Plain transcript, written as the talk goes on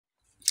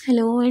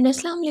Hello and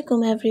Assalamu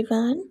alaikum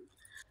everyone.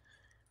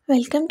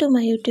 Welcome to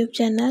my YouTube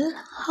channel.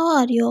 How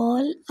are you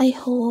all? I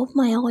hope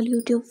my all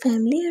YouTube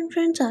family and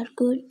friends are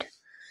good.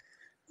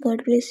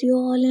 God bless you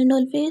all and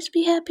always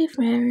be happy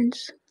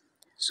friends.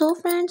 So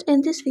friends,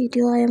 in this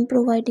video I am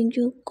providing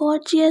you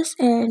gorgeous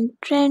and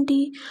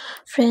trendy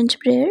French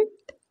braid.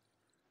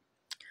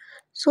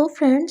 So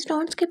friends,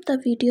 don't skip the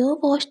video.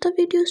 Watch the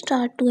video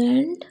start to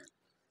end.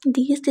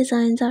 These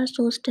designs are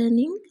so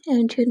stunning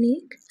and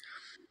unique.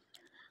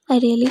 I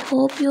really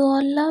hope you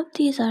all love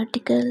these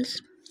articles.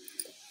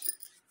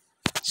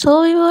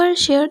 So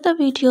viewers, share the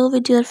video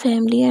with your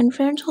family and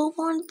friends who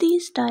want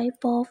these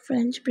type of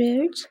French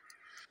braids.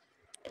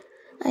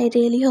 I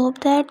really hope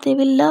that they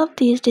will love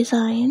these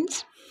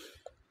designs.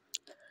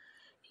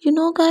 You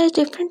know guys,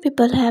 different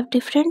people have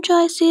different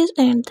choices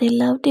and they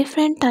love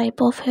different type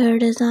of hair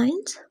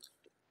designs.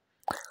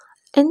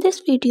 In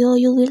this video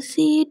you will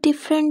see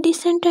different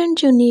decent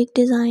and unique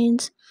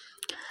designs.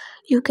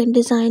 You can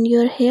design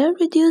your hair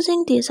with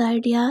using these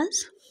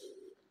ideas.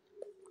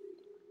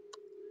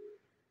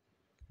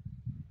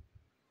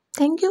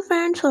 Thank you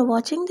friends for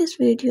watching this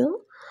video.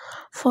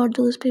 For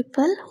those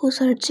people who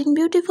searching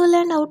beautiful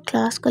and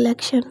outclass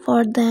collection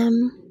for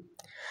them,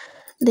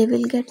 they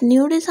will get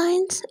new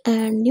designs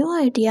and new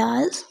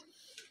ideas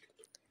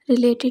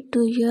related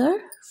to your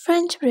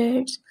French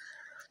braids.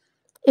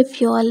 If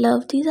you all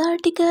love this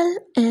article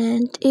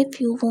and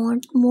if you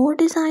want more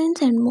designs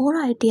and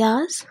more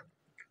ideas,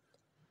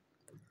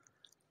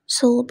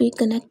 so be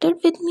connected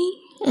with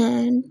me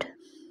and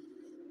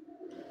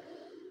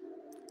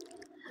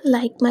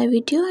like my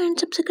video and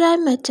subscribe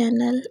my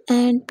channel,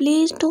 and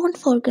please don't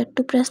forget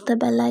to press the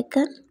bell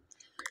icon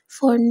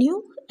for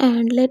new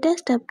and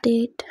latest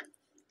update.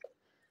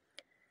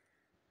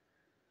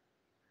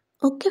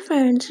 Okay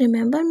friends,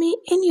 remember me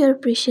in your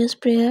precious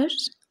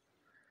prayers.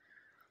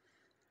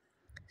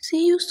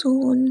 See you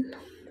soon.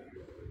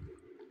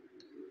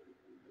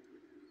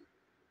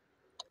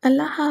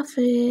 Allah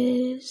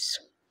Hafiz.